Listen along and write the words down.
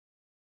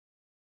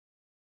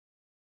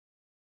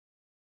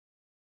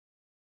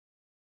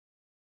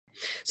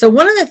So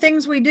one of the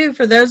things we do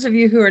for those of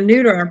you who are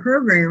new to our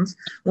programs,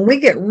 when we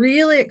get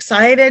really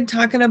excited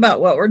talking about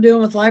what we're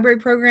doing with library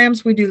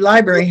programs, we do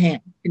library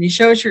hands. Can you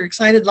show us your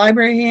excited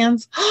library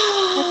hands?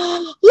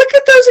 Look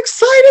at those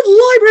excited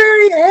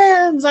library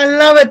hands. I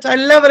love it. I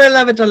love it. I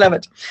love it. I love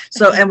it.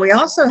 So, and we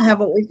also have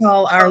what we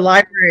call our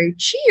library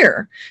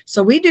cheer.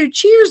 So we do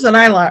cheers at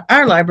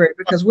our library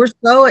because we're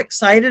so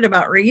excited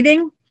about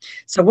reading.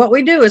 So what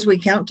we do is we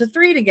count to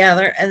 3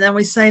 together, and then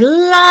we say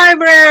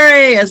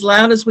library as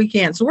loud as we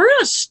can. So we're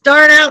going to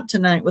start out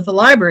tonight with a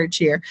library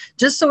cheer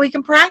just so we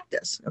can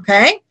practice.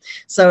 Okay.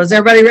 So is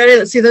everybody ready?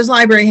 Let's see those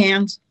library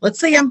hands. Let's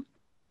see them.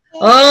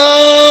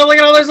 Oh, look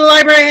at all those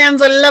library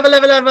hands. I love it,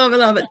 love it, love it,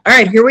 love it. All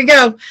right, here we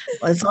go.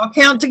 Let's all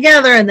count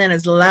together, and then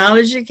as loud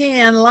as you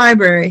can,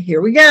 library. Here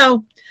we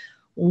go.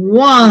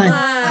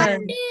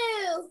 1,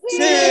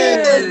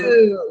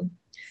 2,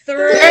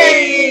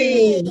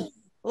 3.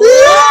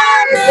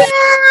 Library!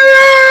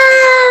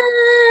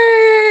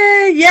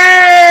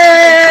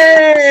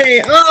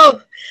 Yay!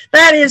 Oh,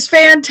 that is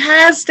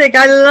fantastic.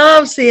 I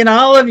love seeing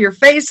all of your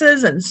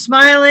faces and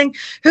smiling.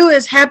 Who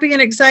is happy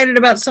and excited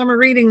about summer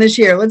reading this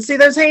year? Let's see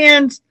those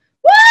hands.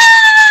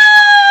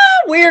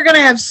 Woo! We are going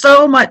to have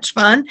so much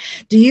fun.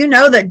 Do you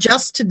know that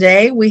just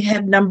today we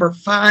had number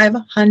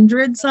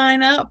 500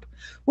 sign up?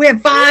 We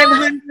have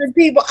 500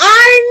 people.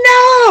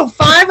 I know!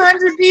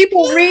 500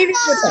 people reading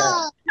with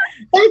us.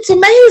 That's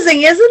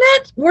amazing, isn't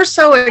it? We're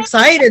so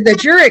excited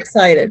that you're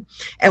excited.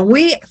 And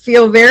we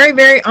feel very,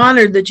 very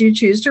honored that you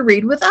choose to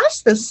read with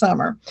us this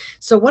summer.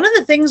 So one of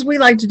the things we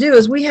like to do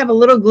is we have a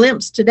little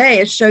glimpse today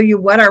to show you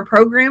what our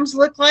programs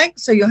look like,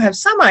 so you'll have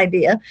some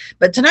idea.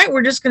 But tonight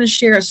we're just going to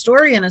share a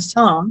story and a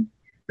song,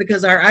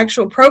 because our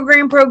actual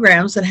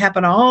programs that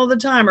happen all the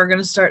time are going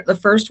to start the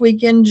first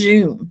week in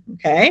June,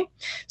 okay?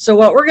 So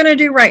what we're going to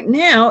do right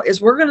now is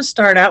we're going to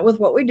start out with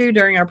what we do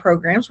during our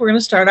programs. We're going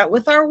to start out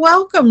with our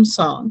welcome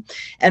song,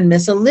 and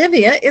Miss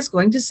Olivia is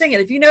going to sing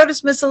it. If you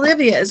notice, Miss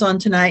Olivia is on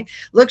tonight.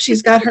 Look,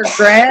 she's got her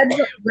grad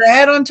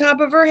on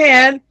top of her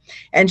head,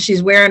 and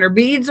she's wearing her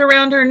beads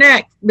around her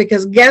neck,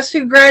 because guess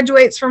who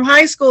graduates from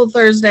high school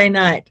Thursday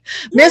night?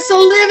 Miss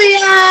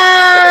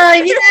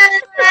Olivia! Yay!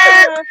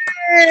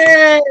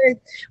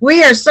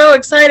 We are so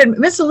excited.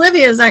 Miss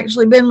Olivia has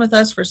actually been with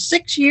us for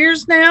 6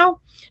 years now.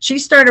 She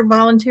started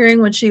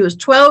volunteering when she was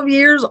 12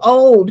 years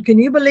old. Can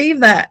you believe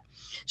that?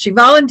 She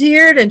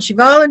volunteered and she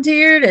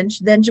volunteered, and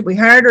then we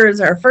hired her as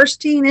our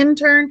first teen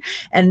intern,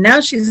 and now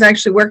she's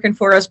actually working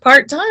for us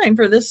part-time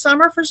for this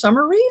summer for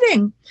summer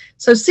reading.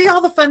 So see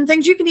all the fun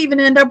things. You can even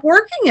end up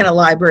working in a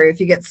library if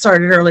you get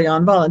started early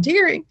on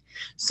volunteering.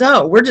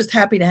 So we're just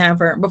happy to have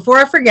her. Before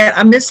I forget,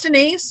 I'm Miss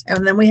Denise,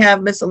 and then we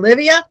have Miss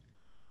Olivia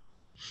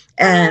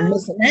and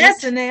Miss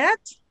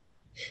Annette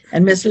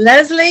and Miss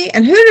Leslie.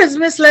 And who does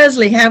Miss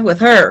Leslie have with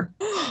her?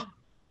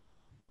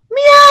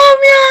 Meow,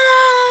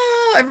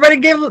 meow. Everybody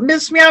give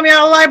Miss Meow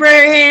Meow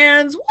library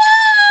hands. Woo!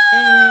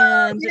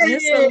 And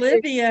Miss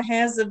Olivia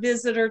has a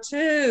visitor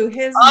too.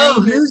 His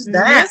name who's is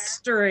that?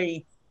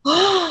 Mystery.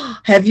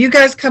 Have you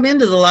guys come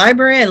into the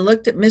library and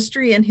looked at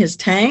Mystery in his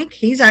tank?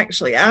 He's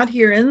actually out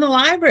here in the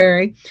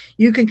library.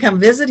 You can come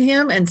visit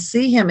him and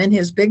see him in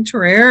his big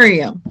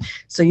terrarium.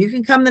 So you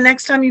can come the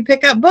next time you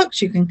pick up books,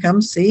 you can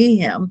come see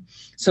him.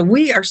 So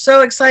we are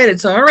so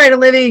excited. So all right,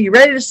 Olivia, you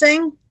ready to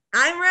sing?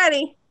 I'm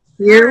ready.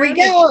 Here we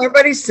go.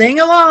 Everybody sing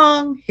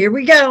along. Here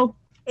we go.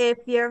 If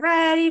you're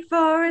ready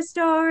for a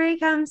story,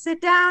 come sit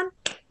down.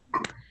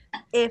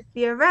 If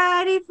you're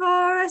ready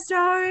for a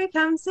story,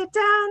 come sit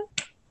down.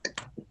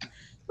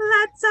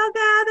 Let's all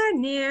gather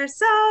near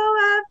so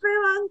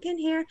everyone can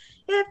hear.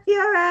 If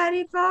you're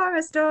ready for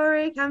a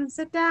story, come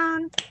sit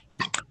down.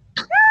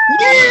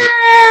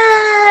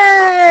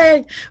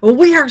 Yay! Well,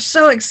 we are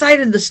so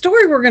excited. The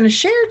story we're going to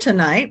share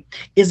tonight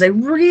is a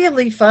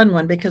really fun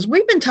one, because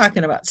we've been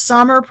talking about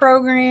summer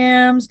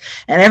programs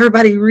and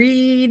everybody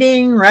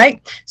reading, right?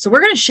 So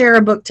we're going to share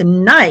a book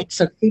tonight.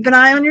 So keep an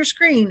eye on your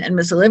screen, and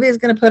Miss Olivia is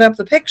going to put up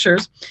the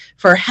pictures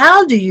for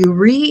How Do You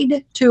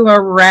Read to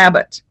a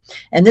Rabbit?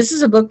 And this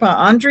is a book by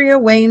Andrea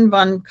Wayne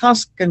von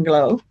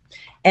Koskenglo,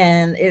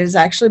 and it is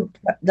actually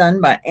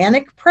done by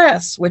Anik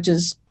Press, which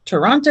is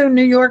Toronto,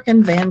 New York,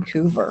 and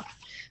Vancouver.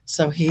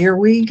 So here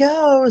we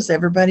go. Is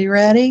everybody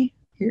ready?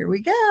 Here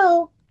we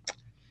go.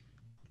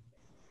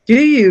 Do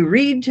you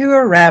read to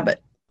a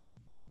rabbit?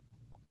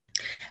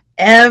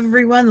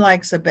 Everyone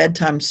likes a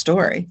bedtime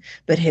story,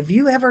 but have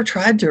you ever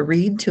tried to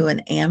read to an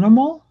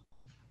animal?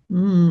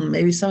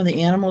 Maybe some of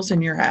the animals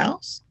in your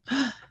house?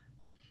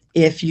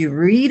 If you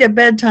read a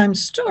bedtime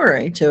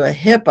story to a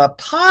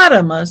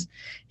hippopotamus,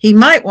 he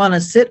might want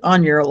to sit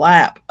on your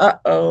lap.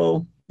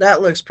 Uh-oh.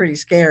 That looks pretty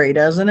scary,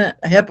 doesn't it?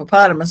 A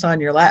hippopotamus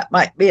on your lap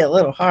might be a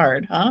little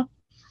hard, huh?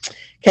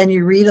 Can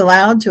you read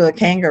aloud to a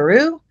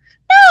kangaroo?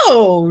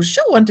 No,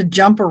 she'll want to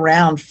jump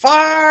around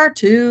far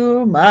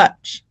too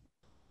much.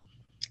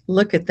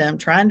 Look at them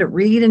trying to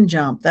read and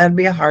jump. That'd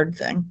be a hard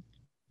thing.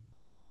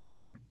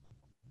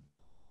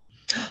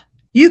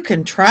 You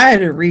can try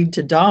to read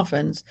to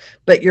dolphins,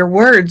 but your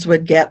words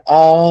would get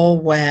all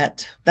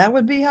wet. That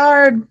would be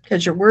hard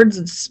because your words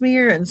would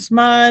smear and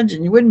smudge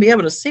and you wouldn't be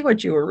able to see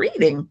what you were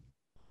reading.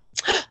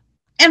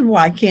 And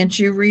why can't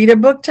you read a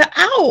book to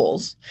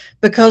owls?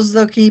 Because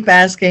they'll keep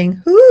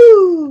asking,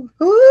 who,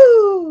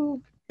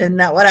 who? Isn't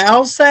that what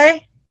owls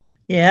say?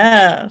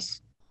 Yes.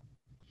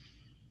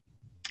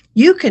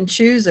 You can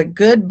choose a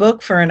good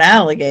book for an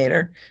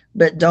alligator,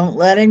 but don't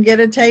let him get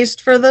a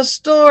taste for the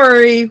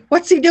story.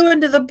 What's he doing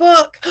to the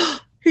book?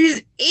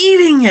 He's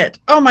eating it.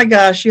 Oh my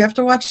gosh, you have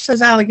to watch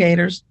those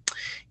alligators.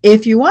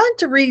 If you want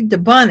to read to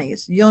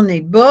bunnies, you'll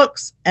need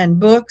books and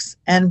books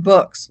and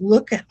books.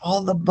 Look at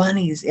all the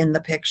bunnies in the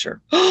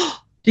picture.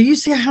 Do you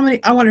see how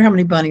many? I wonder how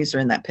many bunnies are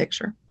in that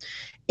picture.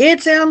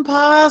 It's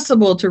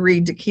impossible to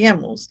read to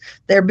camels.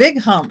 Their big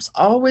humps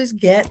always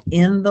get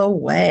in the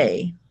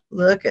way.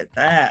 Look at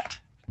that.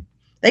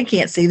 They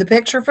can't see the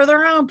picture for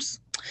their humps.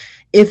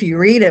 If you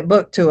read a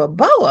book to a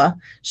boa,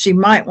 she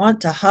might want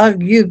to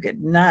hug you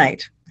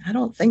goodnight. I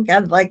don't think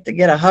I'd like to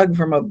get a hug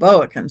from a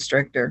boa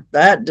constrictor.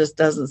 That just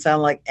doesn't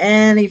sound like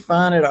any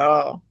fun at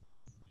all.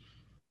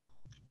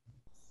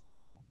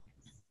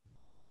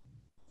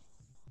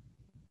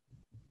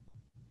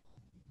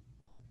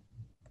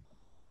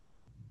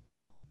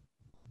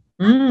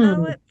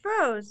 Oh, it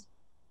froze.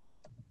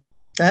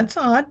 That's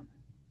odd.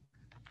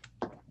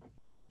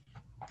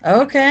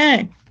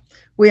 Okay.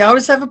 We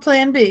always have a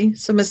plan B.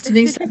 So Miss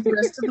Denise has the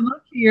rest of the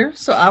book here.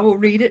 So I will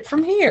read it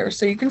from here.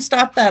 So you can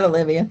stop that,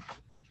 Olivia.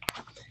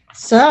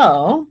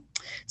 So,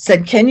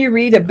 said, can you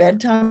read a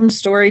bedtime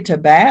story to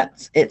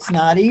bats? It's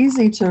not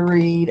easy to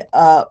read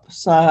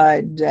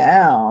upside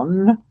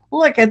down.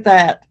 Look at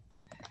that.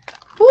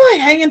 Boy,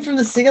 hanging from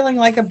the ceiling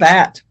like a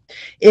bat.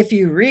 If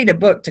you read a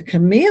book to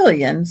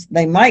chameleons,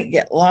 they might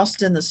get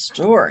lost in the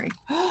story.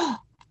 Look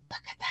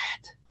at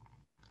that.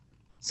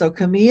 So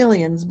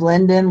chameleons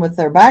blend in with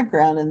their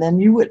background, and then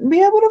you wouldn't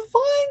be able to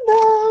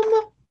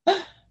find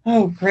them.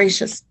 Oh,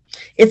 gracious.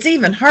 It's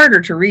even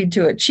harder to read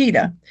to a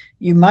cheetah.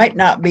 You might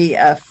not be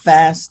a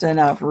fast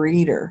enough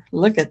reader.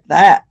 Look at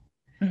that.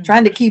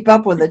 Trying to keep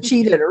up with a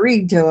cheetah to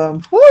read to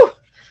them. Whew,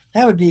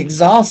 that would be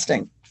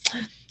exhausting.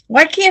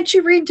 Why can't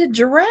you read to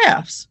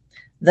giraffes?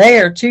 They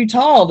are too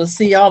tall to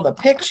see all the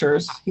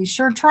pictures. He's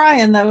sure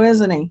trying, though,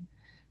 isn't he?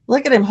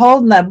 Look at him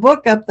holding that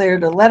book up there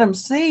to let him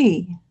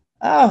see.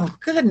 Oh,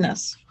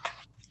 goodness.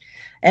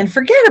 And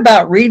forget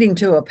about reading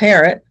to a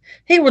parrot.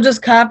 He will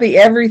just copy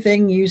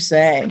everything you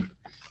say.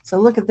 So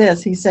look at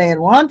this. He's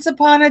saying, once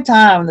upon a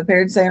time. The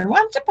parrot's saying,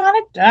 once upon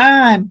a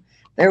time,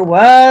 there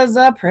was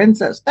a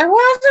princess. There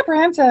was a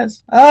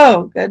princess.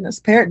 Oh, goodness.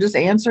 Parrot just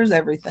answers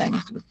everything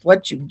with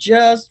what you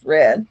just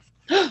read.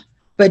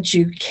 But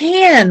you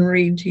can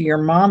read to your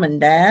mom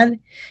and dad.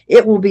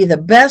 It will be the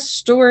best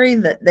story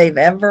that they've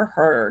ever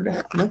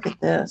heard. Look at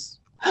this.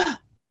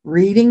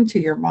 Reading to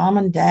your mom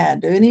and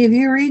dad. Do any of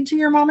you read to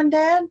your mom and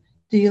dad?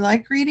 Do you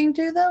like reading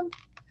to them?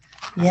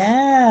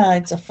 Yeah,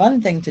 it's a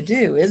fun thing to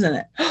do, isn't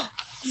it?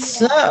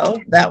 So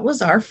that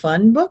was our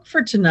fun book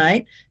for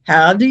tonight.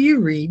 How do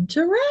you read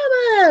to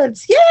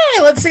rabbits?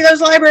 Yay! Let's see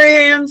those library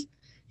hands.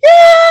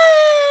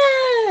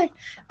 Yay!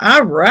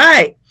 All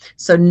right.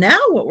 So now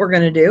what we're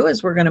going to do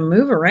is we're going to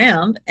move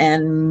around,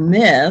 and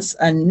Miss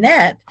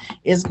Annette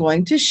is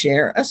going to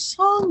share a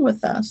song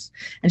with us.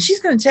 And she's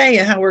going to tell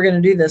you how we're going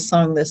to do this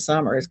song this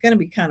summer. It's going to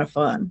be kind of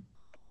fun.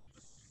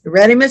 You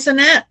ready, Miss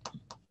Annette?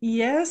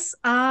 Yes,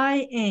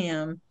 I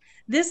am.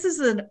 This is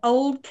an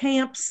old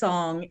camp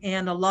song,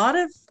 and a lot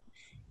of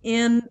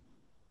in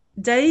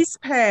days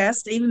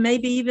past,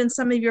 maybe even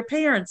some of your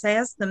parents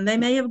asked them, they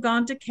may have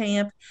gone to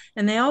camp,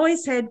 and they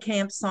always had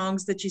camp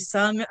songs that you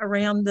sung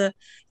around the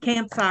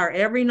campfire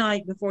every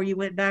night before you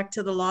went back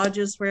to the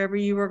lodges, wherever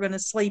you were going to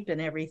sleep and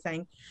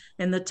everything.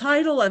 And the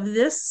title of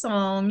this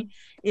song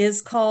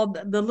is called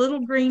The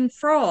Little Green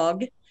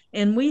Frog,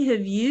 and we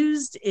have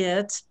used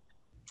it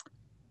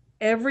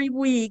every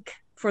week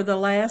for the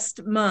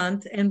last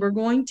month, and we're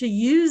going to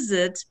use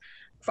it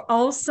for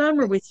all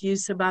summer with you.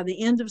 So by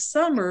the end of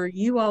summer,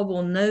 you all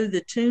will know the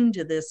tune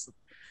to this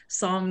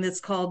song that's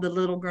called The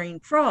Little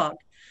Green Frog.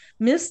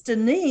 Miss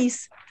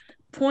Denise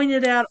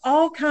pointed out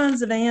all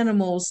kinds of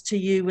animals to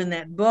you in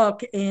that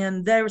book,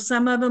 and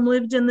some of them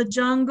lived in the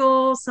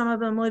jungle, some of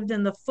them lived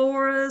in the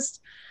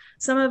forest,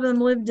 some of them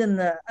lived in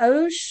the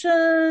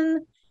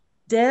ocean,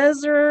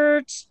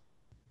 desert,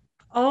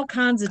 all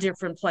kinds of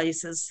different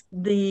places,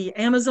 the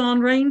Amazon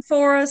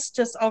rainforest,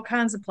 just all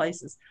kinds of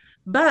places.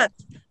 But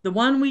the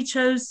one we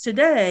chose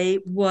today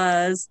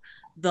was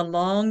the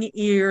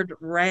long-eared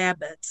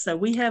rabbit. So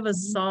we have a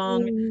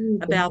song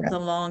about the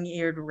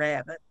long-eared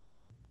rabbit.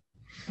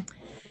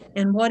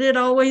 And what it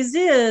always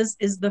is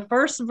the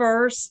first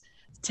verse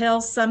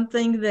tells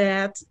something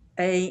that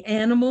an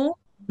animal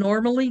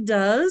normally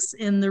does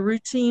in the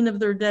routine of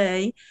their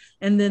day.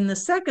 And then the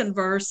second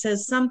verse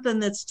says something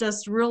that's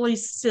just really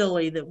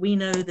silly that we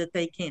know that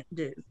they can't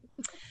do.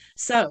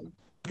 So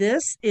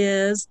this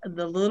is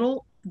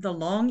the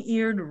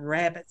long-eared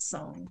rabbit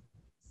song.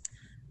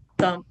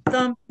 Thump,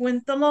 thump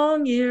went the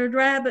long-eared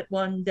rabbit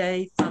one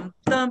day. Thump,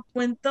 thump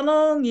went the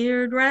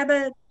long-eared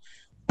rabbit.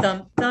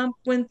 Thump, thump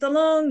went the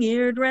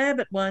long-eared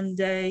rabbit one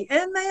day,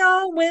 and they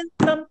all went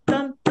thump,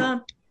 thump,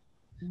 thump.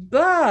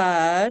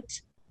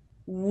 But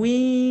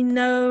we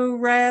know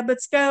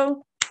rabbits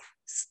go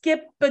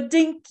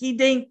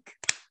skip-a-dinky-dink,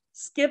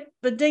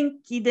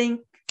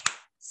 skip-a-dinky-dink,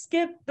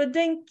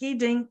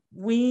 skip-a-dinky-dink.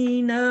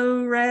 We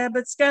know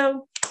rabbits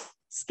go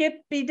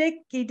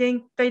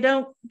skippy-dicky-dink. They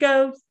don't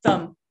go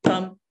thump,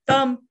 thump,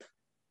 thump.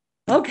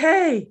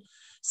 Okay,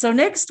 so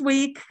next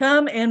week,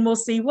 come and we'll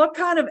see what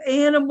kind of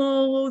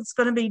animal is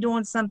going to be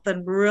doing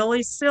something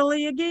really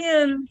silly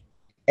again.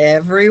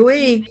 Every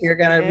week, you're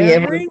going to be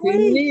able to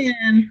tune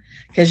in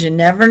because you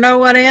never know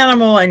what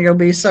animal, and you'll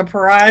be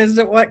surprised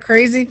at what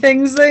crazy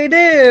things they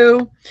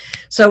do.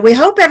 So we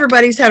hope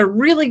everybody's had a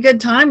really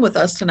good time with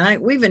us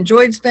tonight. We've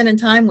enjoyed spending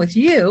time with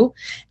you,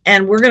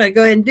 and we're going to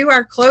go ahead and do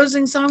our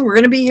closing song. We're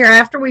going to be here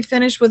after we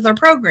finish with our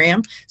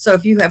program. So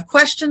if you have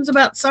questions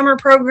about summer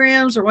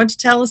programs or want to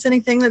tell us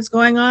anything that's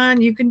going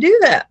on, you can do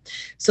that.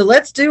 So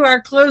let's do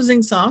our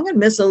closing song, and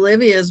Miss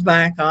Olivia's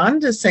back on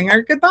to sing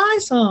our goodbye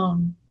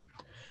song.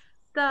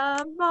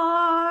 The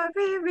more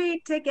we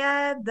read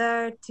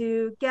together,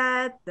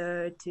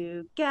 together,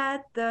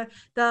 together,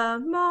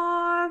 the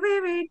more we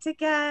read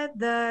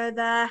together,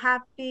 the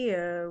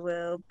happier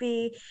we'll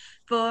be.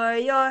 For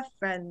your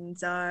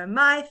friends are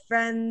my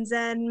friends,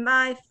 and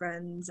my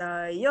friends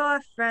are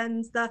your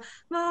friends. The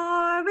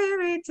more we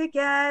read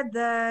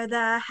together,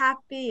 the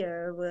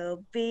happier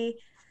we'll be.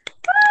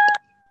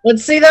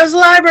 Let's see those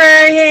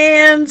library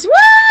hands. Woo!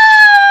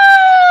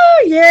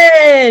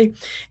 Yay!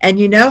 And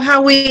you know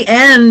how we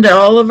end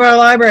all of our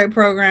library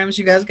programs.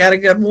 You guys got a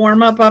good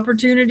warm-up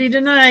opportunity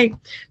tonight.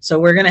 So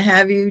we're going to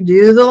have you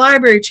do the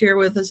library cheer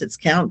with us. It's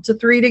count to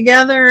 3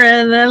 together,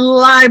 and then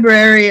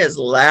library as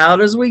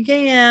loud as we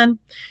can.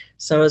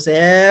 So is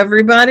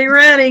everybody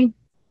ready?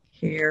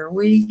 Here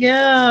we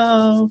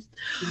go.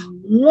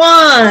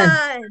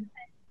 1,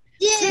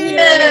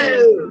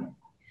 2,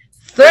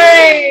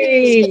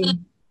 3.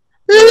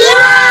 Yay!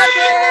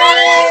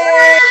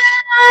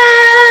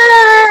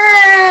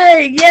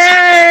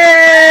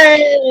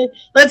 Yay!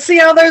 Let's see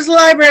all those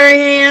library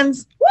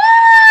hands.